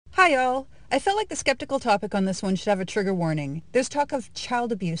Hi, y'all. I felt like the skeptical topic on this one should have a trigger warning. There's talk of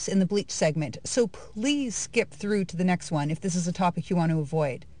child abuse in the Bleach segment, so please skip through to the next one if this is a topic you want to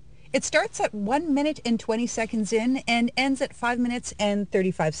avoid. It starts at 1 minute and 20 seconds in and ends at 5 minutes and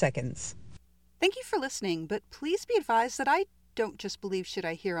 35 seconds. Thank you for listening, but please be advised that I don't just believe shit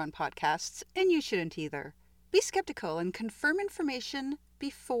I hear on podcasts, and you shouldn't either. Be skeptical and confirm information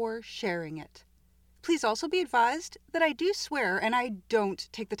before sharing it. Please also be advised that I do swear and I don't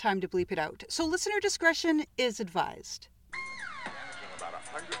take the time to bleep it out, so listener discretion is advised. Damaging about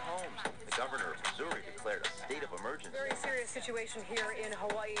 100 homes. The governor of Missouri declared a state of emergency. Very serious situation here in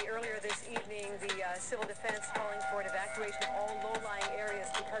Hawaii. Earlier this evening, the civil defense calling for an evacuation of all low-lying areas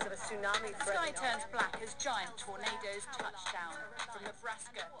because of a tsunami threat. The sky turns black as giant tornadoes touch down. From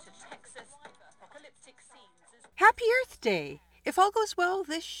Nebraska to Texas, apocalyptic scenes. Happy Earth Day! If all goes well,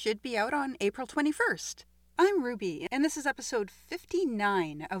 this should be out on April 21st. I'm Ruby, and this is episode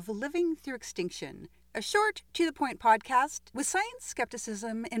 59 of Living Through Extinction, a short, to-the-point podcast with science,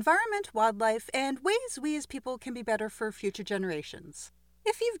 skepticism, environment, wildlife, and ways we as people can be better for future generations.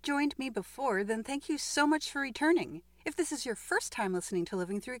 If you've joined me before, then thank you so much for returning. If this is your first time listening to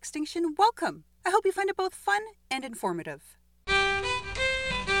Living Through Extinction, welcome! I hope you find it both fun and informative.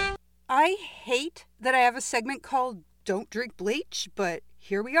 I hate that I have a segment called Don't Drink Bleach, but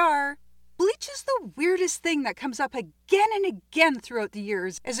here we are. Bleach is the weirdest thing that comes up again and again throughout the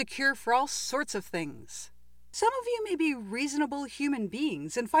years as a cure for all sorts of things. Some of you may be reasonable human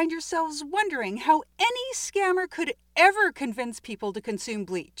beings and find yourselves wondering how any scammer could ever convince people to consume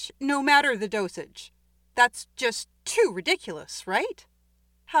bleach, no matter the dosage. That's just too ridiculous, right?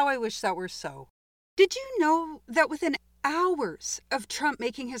 How I wish that were so. Did you know that within hours of Trump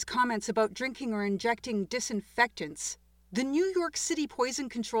making his comments about drinking or injecting disinfectants, the New York City Poison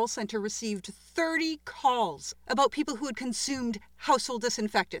Control Center received 30 calls about people who had consumed household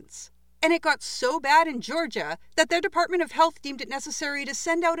disinfectants? And it got so bad in Georgia that their Department of Health deemed it necessary to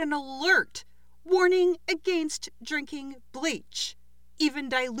send out an alert warning against drinking bleach, even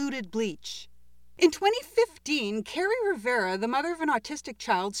diluted bleach. In 2015, Carrie Rivera, the mother of an autistic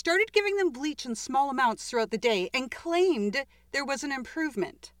child, started giving them bleach in small amounts throughout the day and claimed there was an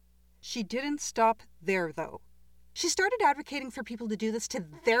improvement. She didn't stop there, though. She started advocating for people to do this to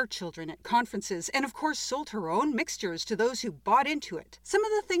their children at conferences and, of course, sold her own mixtures to those who bought into it. Some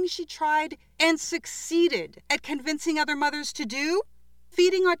of the things she tried and succeeded at convincing other mothers to do: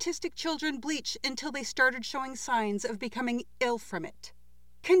 feeding autistic children bleach until they started showing signs of becoming ill from it,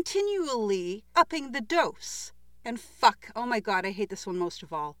 continually upping the dose, and oh my god, I hate this one most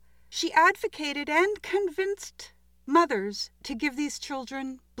of all. She advocated and convinced mothers to give these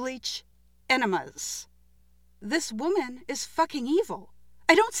children bleach enemas. This woman is fucking evil.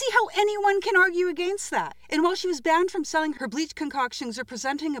 I don't see how anyone can argue against that. And while she was banned from selling her bleach concoctions or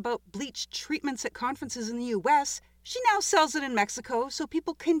presenting about bleach treatments at conferences in the US, she now sells it in Mexico, so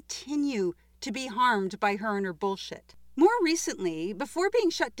people continue to be harmed by her and her bullshit. More recently, before being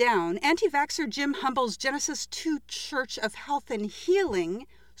shut down, anti-vaxxer Jim Humble's Genesis 2 Church of Health and Healing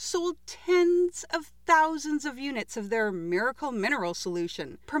sold tens of thousands of units of their miracle mineral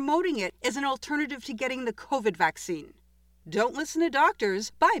solution, promoting it as an alternative to getting the COVID vaccine. Don't listen to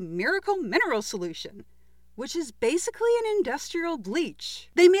doctors, buy miracle mineral solution, which is basically an industrial bleach.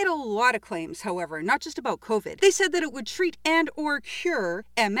 They made a lot of claims, however, not just about COVID. They said that it would treat and or cure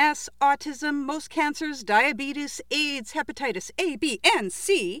MS, autism, most cancers, diabetes, AIDS, hepatitis A, B, and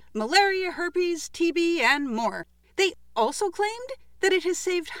C, malaria, herpes, TB, and more. They also claimed that it has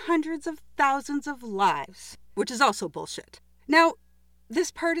saved hundreds of thousands of lives, which is also bullshit. Now,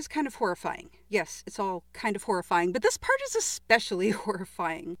 this part is kind of horrifying. Yes, it's all kind of horrifying, but this part is especially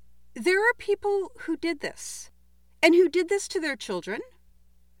horrifying. There are people who did this, and who did this to their children,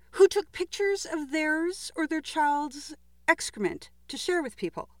 who took pictures of theirs or their child's excrement to share with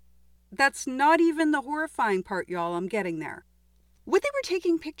people. That's not even the horrifying part, y'all. I'm getting there. What they were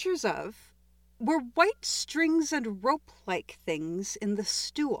taking pictures of were white strings and rope-like things in the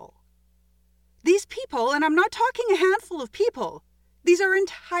stool. These people, and I'm not talking a handful of people, these are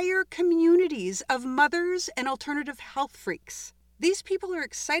entire communities of mothers and alternative health freaks. These people are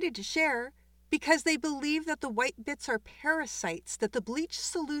excited to share because they believe that the white bits are parasites that the bleach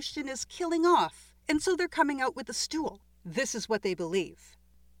solution is killing off, and so they're coming out with the stool. This is what they believe.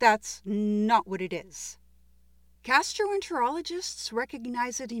 That's not what it is. Gastroenterologists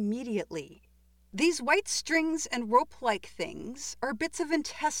recognize it immediately. These white strings and rope-like things are bits of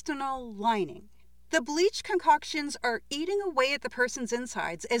intestinal lining. The bleach concoctions are eating away at the person's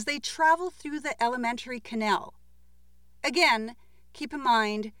insides as they travel through the alimentary canal. Again, keep in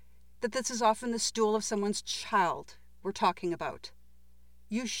mind that this is often the stool of someone's child we're talking about.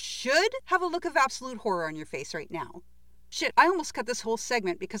 You should have a look of absolute horror on your face right now. Shit, I almost cut this whole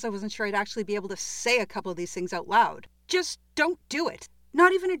segment because I wasn't sure I'd actually be able to say a couple of these things out loud. Just don't do it.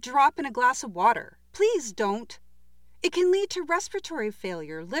 Not even a drop in a glass of water. Please don't. It can lead to respiratory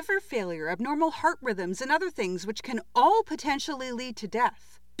failure, liver failure, abnormal heart rhythms, and other things which can all potentially lead to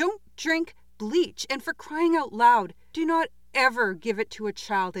death. Don't drink bleach, and for crying out loud, do not ever give it to a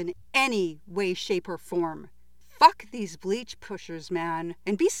child in any way, shape, or form. Fuck these bleach pushers, man,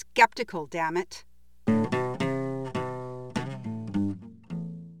 and be skeptical, damn it.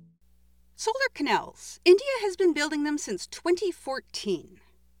 Solar canals. India has been building them since 2014.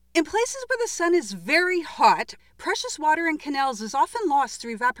 In places where the sun is very hot, precious water in canals is often lost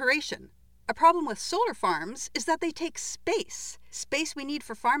through evaporation. A problem with solar farms is that they take space. Space we need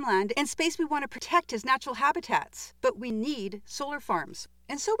for farmland and space we want to protect as natural habitats. But we need solar farms.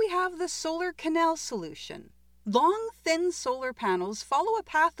 And so we have the solar canal solution. Long, thin solar panels follow a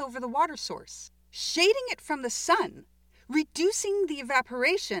path over the water source, shading it from the sun, reducing the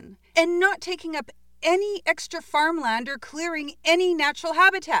evaporation, and not taking up any extra farmland or clearing any natural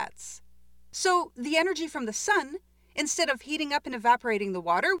habitats. So the energy from the sun, instead of heating up and evaporating the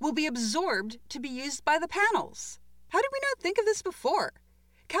water, will be absorbed to be used by the panels. How did we not think of this before?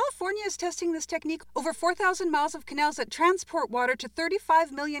 California is testing this technique over 4,000 miles of canals that transport water to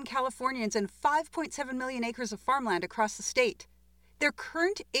 35 million Californians and 5.7 million acres of farmland across the state. Their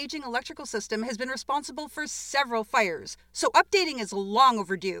current aging electrical system has been responsible for several fires, so updating is long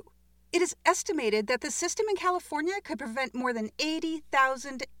overdue. It is estimated that the system in California could prevent more than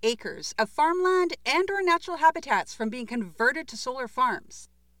 80,000 acres of farmland and/or natural habitats from being converted to solar farms.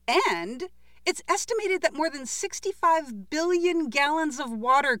 And it's estimated that more than 65 billion gallons of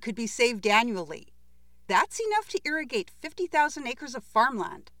water could be saved annually. That's enough to irrigate 50,000 acres of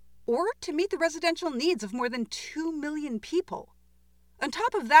farmland, or to meet the residential needs of more than 2 million people. On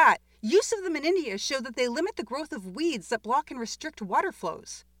top of that, use of them in India show that they limit the growth of weeds that block and restrict water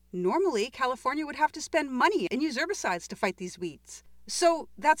flows. Normally, California would have to spend money and use herbicides to fight these weeds. So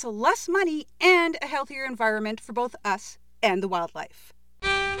that's less money and a healthier environment for both us and the wildlife.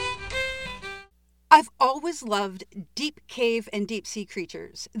 I've always loved deep cave and deep sea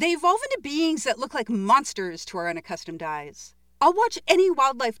creatures. They evolve into beings that look like monsters to our unaccustomed eyes. I'll watch any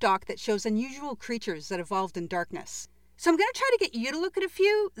wildlife doc that shows unusual creatures that evolved in darkness. So I'm going to try to get you to look at a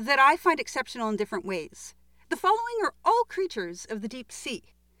few that I find exceptional in different ways. The following are all creatures of the deep sea.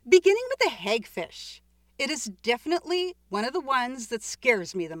 Beginning with the hagfish. It is definitely one of the ones that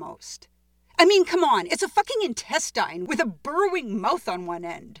scares me the most. I mean, come on, it's a fucking intestine with a burrowing mouth on one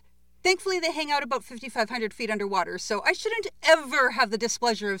end. Thankfully, they hang out about 5,500 feet underwater, so I shouldn't ever have the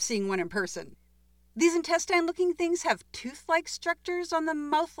displeasure of seeing one in person. These intestine-looking things have tooth-like structures on the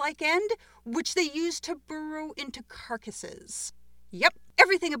mouth-like end, which they use to burrow into carcasses. Yep,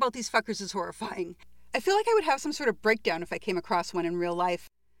 everything about these fuckers is horrifying. I feel like I would have some sort of breakdown if I came across one in real life.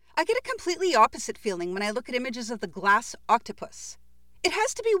 I get a completely opposite feeling when I look at images of the glass octopus. It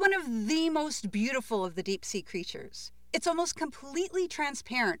has to be one of the most beautiful of the deep-sea creatures. It's almost completely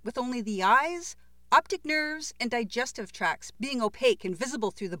transparent, with only the eyes, optic nerves, and digestive tracts being opaque and visible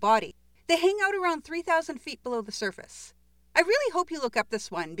through the body. They hang out around 3,000 feet below the surface. I really hope you look up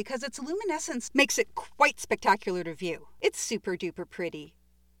this one because its luminescence makes it quite spectacular to view. It's super duper pretty.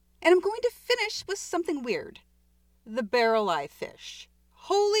 And I'm going to finish with something weird. The barrel eye fish.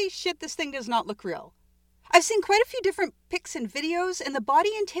 Holy shit, this thing does not look real. I've seen quite a few different pics and videos, and the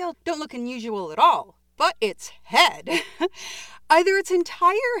body and tail don't look unusual at all. But its head, either its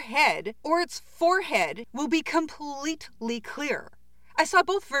entire head or its forehead will be completely clear. I saw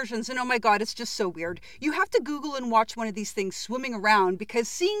both versions and oh my god, it's just so weird. You have to Google and watch one of these things swimming around because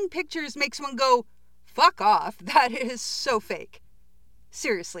seeing pictures makes one go, fuck off, that is so fake.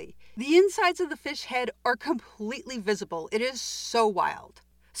 Seriously, the insides of the fish head are completely visible. It is so wild.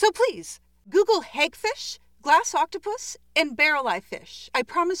 So please, Google hagfish, glass octopus, and barrel eye fish. I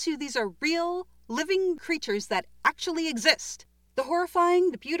promise you these are real, living creatures that actually exist. The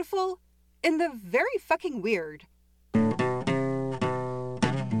horrifying, the beautiful, and the very fucking weird. Today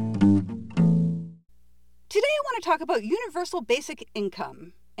I want to talk about universal basic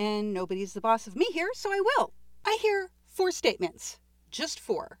income. And nobody's the boss of me here, so I will. I hear 4 statements. Just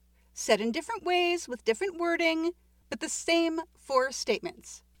 4. Said in different ways with different wording, but the same 4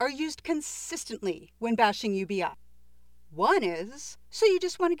 statements are used consistently when bashing UBI. One is, so you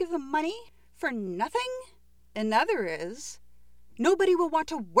just want to give them money for nothing? Another is, nobody will want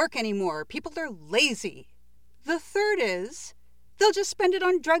to work anymore. People are lazy. The third is, they'll just spend it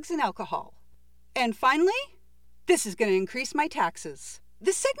on drugs and alcohol. And finally, this is going to increase my taxes.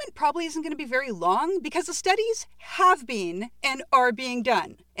 This segment probably isn't going to be very long because the studies have been and are being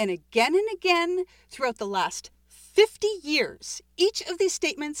done. And again throughout the last 50 years, each of these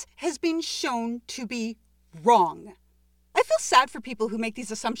statements has been shown to be wrong. I feel sad for people who make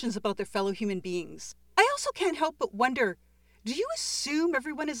these assumptions about their fellow human beings. I also can't help but wonder, do you assume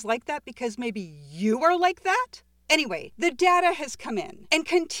everyone is like that because maybe you are like that? Anyway, the data has come in and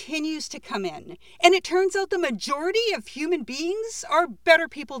continues to come in, and it turns out the majority of human beings are better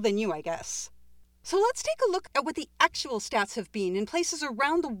people than you, I guess. So let's take a look at what the actual stats have been in places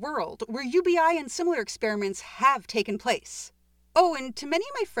around the world where UBI and similar experiments have taken place. Oh, and to many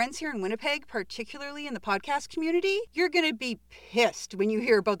of my friends here in Winnipeg, particularly in the podcast community, you're going to be pissed when you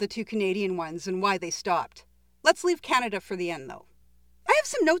hear about the 2 Canadian ones and why they stopped. Let's leave Canada for the end, though. I have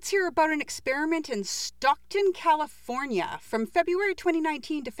some notes here about an experiment in Stockton, California from February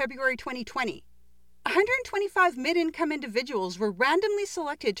 2019 to February 2020. 125 mid-income individuals were randomly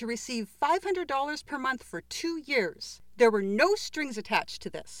selected to receive $500 per month for 2 years. There were no strings attached to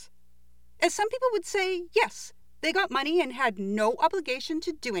this. As some people would say, yes, they got money and had no obligation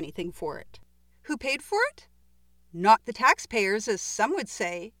to do anything for it. Who paid for it? Not the taxpayers, as some would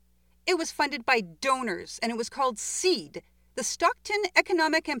say. It was funded by donors, and it was called SEED, the Stockton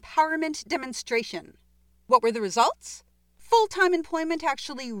Economic Empowerment Demonstration. What were the results? Full-time employment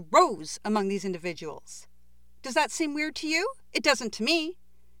actually rose among these individuals. Does that seem weird to you? It doesn't to me.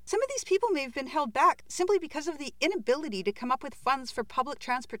 Some of these people may have been held back simply because of the inability to come up with funds for public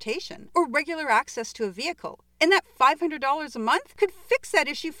transportation or regular access to a vehicle. And that $500 a month could fix that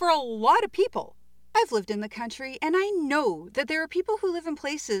issue for a lot of people. I've lived in the country, and I know that there are people who live in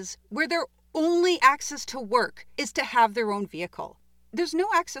places where their only access to work is to have their own vehicle. There's no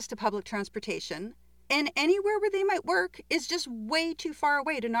access to public transportation, and anywhere where they might work is just way too far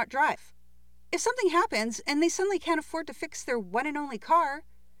away to not drive. If something happens and they suddenly can't afford to fix their one and only car,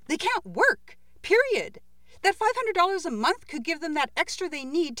 they can't work, period. That $500 a month could give them that extra they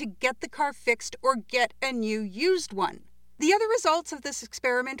need to get the car fixed or get a new used one. The other results of this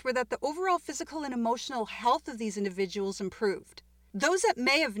experiment were that the overall physical and emotional health of these individuals improved. Those that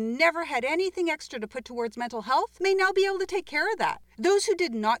may have never had anything extra to put towards mental health may now be able to take care of that. Those who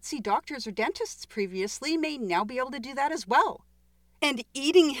did not see doctors or dentists previously may now be able to do that as well. And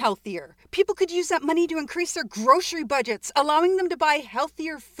eating healthier. People could use that money to increase their grocery budgets, allowing them to buy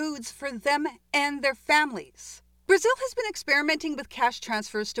healthier foods for them and their families. Brazil has been experimenting with cash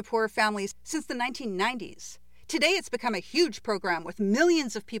transfers to poorer families since the 1990s. Today, it's become a huge program with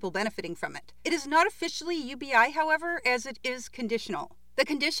millions of people benefiting from it. It is not officially UBI, however, as it is conditional. The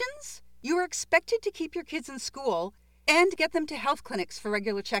conditions? You are expected to keep your kids in school and get them to health clinics for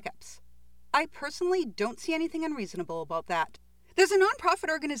regular checkups. I personally don't see anything unreasonable about that. There's a nonprofit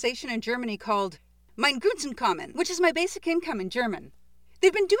organization in Germany called Mein Grundeinkommen, which is my basic income in German.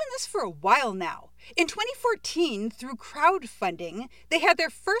 They've been doing this for a while now. In 2014, through crowdfunding, they had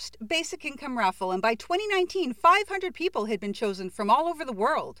their first basic income raffle, and by 2019, 500 people had been chosen from all over the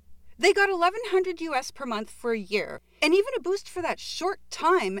world. They got $1,100 US per month for a year, and even a boost for that short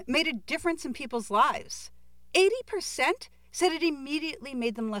time made a difference in people's lives. 80% said it immediately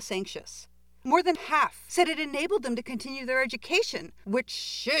made them less anxious. More than half said it enabled them to continue their education, which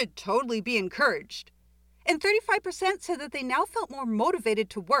should totally be encouraged. And 35% said that they now felt more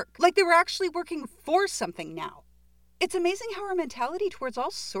motivated to work, like they were actually working for something now. It's amazing how our mentality towards all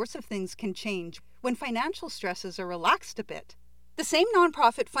sorts of things can change when financial stresses are relaxed a bit. The same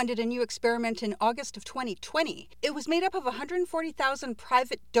nonprofit funded a new experiment in August of 2020. It was made up of 140,000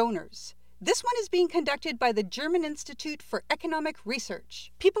 private donors. This one is being conducted by the German Institute for Economic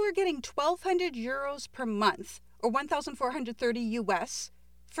Research. People are getting 1,200 euros per month, or 1,430 US,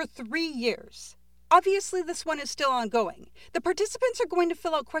 for 3 years. Obviously, this one is still ongoing. The participants are going to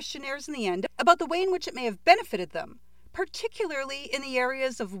fill out questionnaires in the end about the way in which it may have benefited them, particularly in the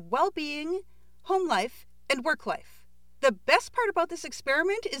areas of well-being, home life, and work life. The best part about this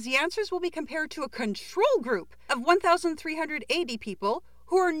experiment is the answers will be compared to a control group of 1,380 people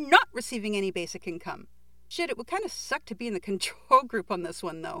who are not receiving any basic income. Shit, it would kind of suck to be in the control group on this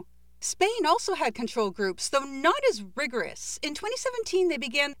one, though. Spain also had control groups, though not as rigorous. In 2017, they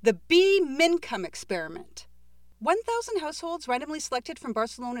began the B-Mincome experiment. 1,000 households randomly selected from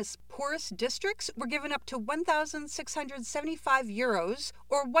Barcelona's poorest districts were given up to 1,675 euros,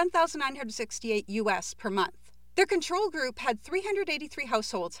 or 1,968 US per month. Their control group had 383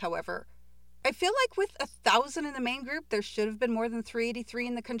 households, however. I feel like with 1,000 in the main group, there should have been more than 383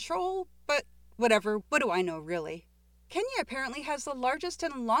 in the control, but whatever, what do I know, really? Kenya apparently has the largest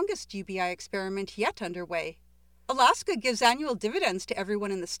and longest UBI experiment yet underway. Alaska gives annual dividends to everyone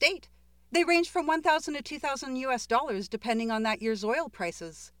in the state. They range from $1,000 to $2,000 US depending on that year's oil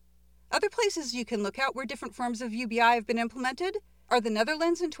prices. Other places you can look at where different forms of UBI have been implemented are the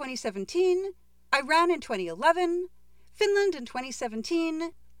Netherlands in 2017, Iran in 2011, Finland in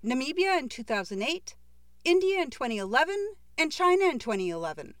 2017, Namibia in 2008, India in 2011, and China in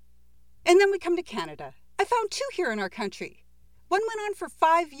 2011. And then we come to Canada. I found 2 here in our country. One went on for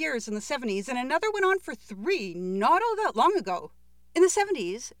 5 years in the 70s and another went on for 3 not all that long ago. In the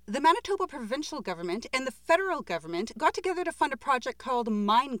 70s, the Manitoba provincial government and the federal government got together to fund a project called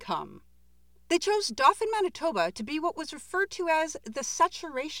Mindcom. They chose Dauphin, Manitoba to be what was referred to as the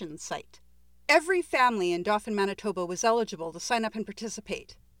saturation site. Every family in Dauphin, Manitoba was eligible to sign up and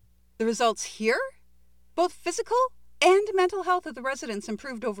participate. The results here? Both physical and mental health of the residents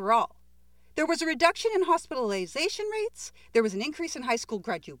improved overall. There was a reduction in hospitalization rates. There was an increase in high school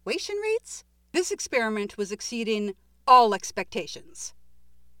graduation rates. This experiment was exceeding all expectations.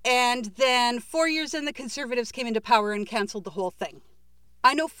 And then 4 years in, the Conservatives came into power and canceled the whole thing.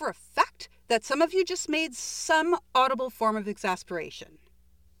 I know for a fact that some of you just made some audible form of exasperation.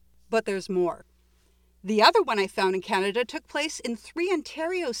 But there's more. The other one I found in Canada took place in 3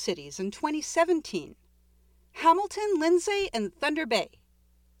 Ontario cities in 2017. Hamilton, Lindsay, and Thunder Bay.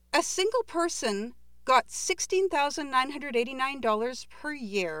 A single person got $16,989 per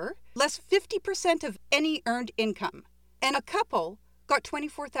year, less 50% of any earned income. And a couple got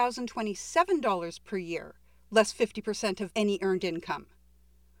 $24,027 per year, less 50% of any earned income.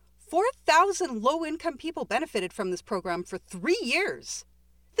 4,000 low-income people benefited from this program for 3 years.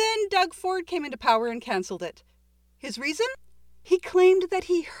 Then Doug Ford came into power and canceled it. His reason? He claimed that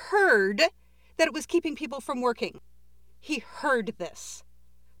he heard that it was keeping people from working. He heard this.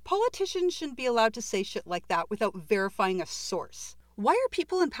 Politicians shouldn't be allowed to say shit like that without verifying a source. Why are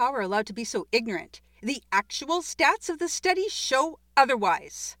people in power allowed to be so ignorant? The actual stats of the study show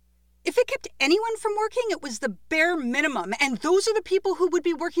otherwise. If it kept anyone from working, it was the bare minimum, and those are the people who would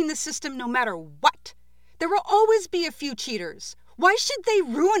be working the system no matter what. There will always be a few cheaters. Why should they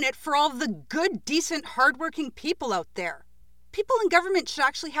ruin it for all the good, decent, hardworking people out there? People in government should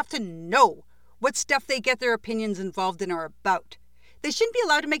actually have to know what stuff they get their opinions involved in are about. They shouldn't be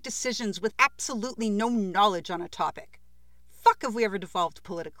allowed to make decisions with absolutely no knowledge on a topic. Fuck have we ever devolved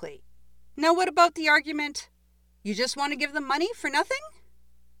politically. Now what about the argument, you just want to give them money for nothing?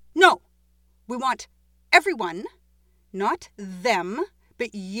 No. We want everyone, not them,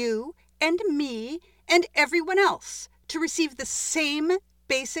 but you and me and everyone else, to receive the same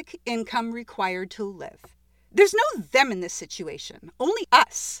basic income required to live. There's no them in this situation, only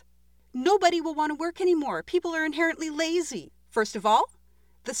us. Nobody will want to work anymore. People are inherently lazy. First of all,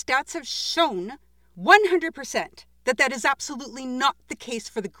 the stats have shown 100% that is absolutely not the case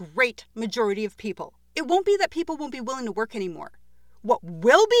for the great majority of people. It won't be that people won't be willing to work anymore. What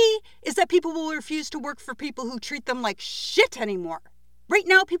will be is that people will refuse to work for people who treat them like shit anymore. Right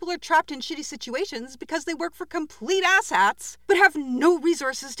now, people are trapped in shitty situations because they work for complete asshats but have no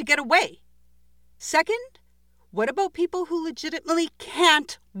resources to get away. Second, what about people who legitimately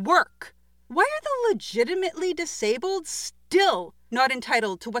can't work? Why are the legitimately disabled still not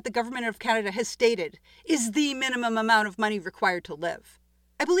entitled to what the Government of Canada has stated is the minimum amount of money required to live?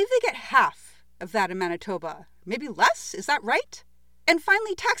 I believe they get half of that in Manitoba. Maybe less? Is that right? And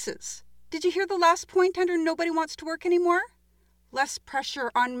finally, taxes. Did you hear the last point under nobody wants to work anymore? Less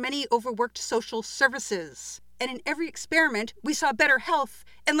pressure on many overworked social services. And in every experiment, we saw better health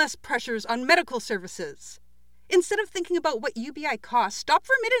and less pressures on medical services. Instead of thinking about what UBI costs, stop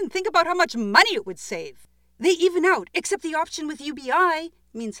for a minute and think about how much money it would save. They even out, except the option with UBI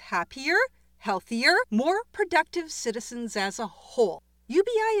means happier, healthier, more productive citizens as a whole.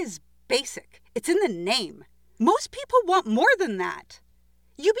 UBI is basic. It's in the name. Most people want more than that.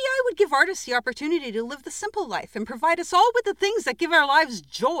 UBI would give artists the opportunity to live the simple life and provide us all with the things that give our lives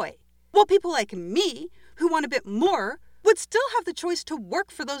joy. While people like me, who want a bit more, would still have the choice to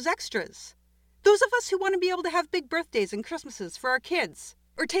work for those extras. Those of us who want to be able to have big birthdays and Christmases for our kids,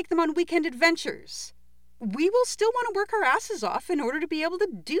 or take them on weekend adventures. We will still want to work our asses off in order to be able to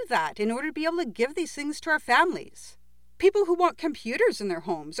do that, in order to be able to give these things to our families. People who want computers in their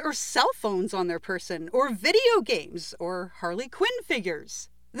homes, or cell phones on their person, or video games, or Harley Quinn figures.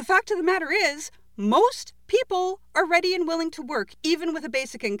 The fact of the matter is, most people are ready and willing to work, even with a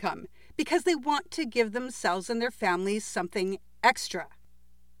basic income, because they want to give themselves and their families something extra.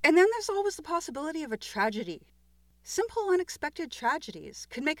 And then there's always the possibility of a tragedy. Simple, unexpected tragedies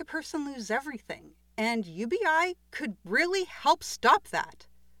could make a person lose everything, and UBI could really help stop that.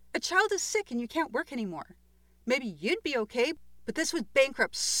 A child is sick and you can't work anymore. Maybe you'd be okay, but this would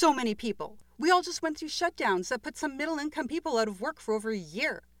bankrupt so many people. We all just went through shutdowns that put some middle-income people out of work for over a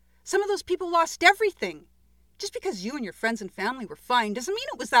year. Some of those people lost everything. Just because you and your friends and family were fine doesn't mean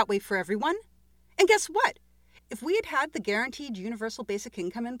it was that way for everyone. And guess what? If we had had the guaranteed universal basic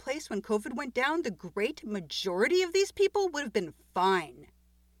income in place when COVID went down, the great majority of these people would have been fine.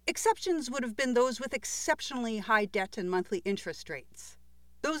 Exceptions would have been those with exceptionally high debt and monthly interest rates.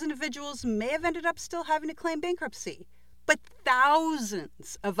 Those individuals may have ended up still having to claim bankruptcy, but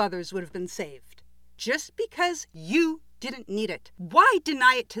thousands of others would have been saved. Just because you didn't need it. Why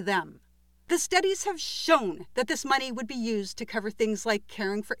deny it to them? The studies have shown that this money would be used to cover things like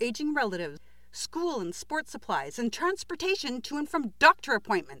caring for aging relatives, school and sports supplies, and transportation to and from doctor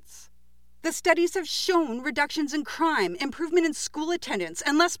appointments. The studies have shown reductions in crime, improvement in school attendance,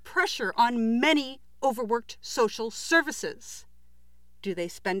 and less pressure on many overworked social services. Do they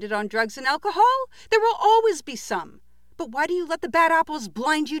spend it on drugs and alcohol? There will always be some. But why do you let the bad apples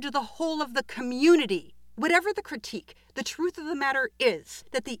blind you to the whole of the community? Whatever the critique, the truth of the matter is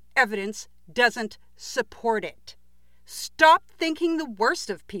that the evidence doesn't support it. Stop thinking the worst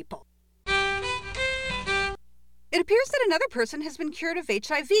of people. It appears that another person has been cured of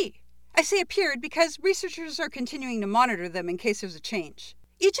HIV. I say appeared because researchers are continuing to monitor them in case there's a change.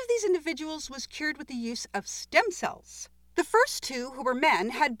 Each of these individuals was cured with the use of stem cells. The first two, who were men,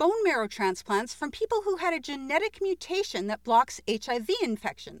 had bone marrow transplants from people who had a genetic mutation that blocks HIV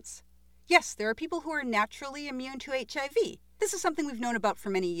infections. Yes, there are people who are naturally immune to HIV. This is something we've known about for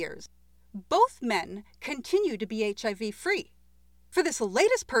many years. Both men continue to be HIV-free. For this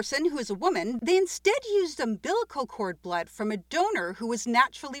latest person, who is a woman, they instead used umbilical cord blood from a donor who was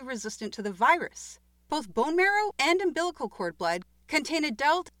naturally resistant to the virus. Both bone marrow and umbilical cord blood contain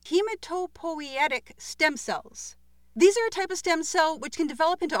adult hematopoietic stem cells. These are a type of stem cell which can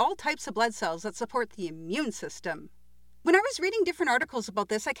develop into all types of blood cells that support the immune system. When I was reading different articles about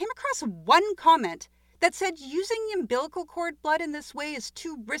this, I came across one comment that said using umbilical cord blood in this way is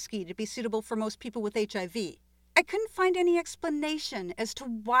too risky to be suitable for most people with HIV. I couldn't find any explanation as to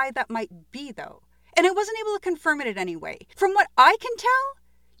why that might be, though, and I wasn't able to confirm it in any way. From what I can tell,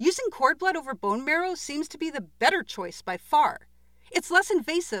 using cord blood over bone marrow seems to be the better choice by far. It's less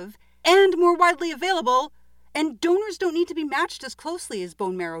invasive and more widely available, and donors don't need to be matched as closely as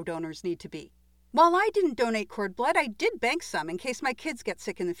bone marrow donors need to be. While I didn't donate cord blood, I did bank some in case my kids get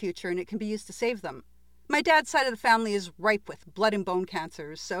sick in the future and it can be used to save them. My dad's side of the family is ripe with blood and bone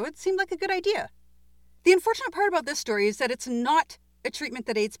cancers, so it seemed like a good idea. The unfortunate part about this story is that it's not a treatment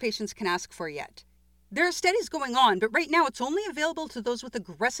that AIDS patients can ask for yet. There are studies going on, but right now it's only available to those with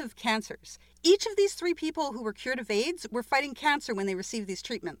aggressive cancers. Each of these 3 people who were cured of AIDS were fighting cancer when they received these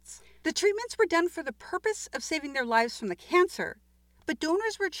treatments. The treatments were done for the purpose of saving their lives from the cancer, but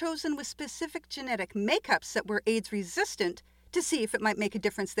donors were chosen with specific genetic makeups that were AIDS resistant to see if it might make a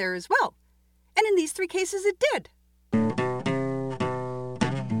difference there as well. And in these 3 cases, it did.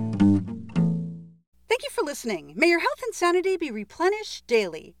 Thank you for listening. May your health and sanity be replenished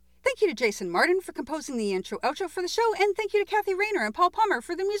daily. Thank you to Jason Martin for composing the intro-outro for the show, and thank you to Kathy Rayner and Paul Palmer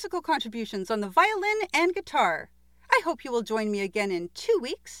for their musical contributions on the violin and guitar. I hope you will join me again in 2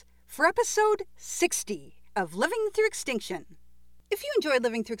 weeks for episode 60 of Living Through Extinction. If you enjoyed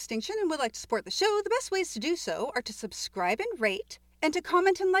Living Through Extinction and would like to support the show, the best ways to do so are to subscribe and rate, and to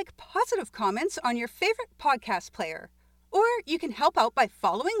comment and like positive comments on your favorite podcast player. Or you can help out by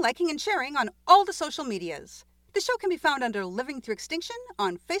following, liking, and sharing on all the social medias. The show can be found under Living Through Extinction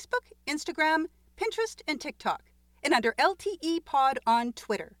on Facebook, Instagram, Pinterest, and TikTok, and under LTE Pod on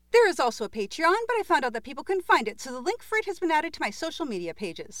Twitter. There is also a Patreon, but I found out that people couldn't find it, so the link for it has been added to my social media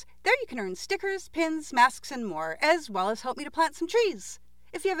pages. There you can earn stickers, pins, masks, and more, as well as help me to plant some trees.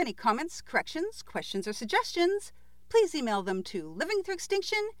 If you have any comments, corrections, questions, or suggestions, please email them to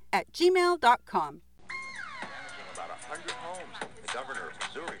livingthroughextinction@gmail.com. About 100 homes. The governor of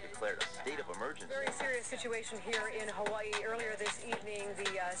Missouri declared a state of emergency. Very serious situation here in Hawaii. Earlier this evening,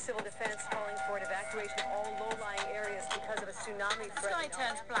 the civil defense calling for an evacuation of all low-lying areas because of a tsunami threat. Sky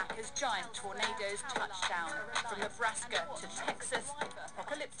turns black as giant tornadoes touch down from Nebraska to Texas.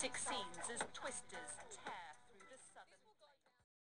 Apocalyptic scenes as twisters tear.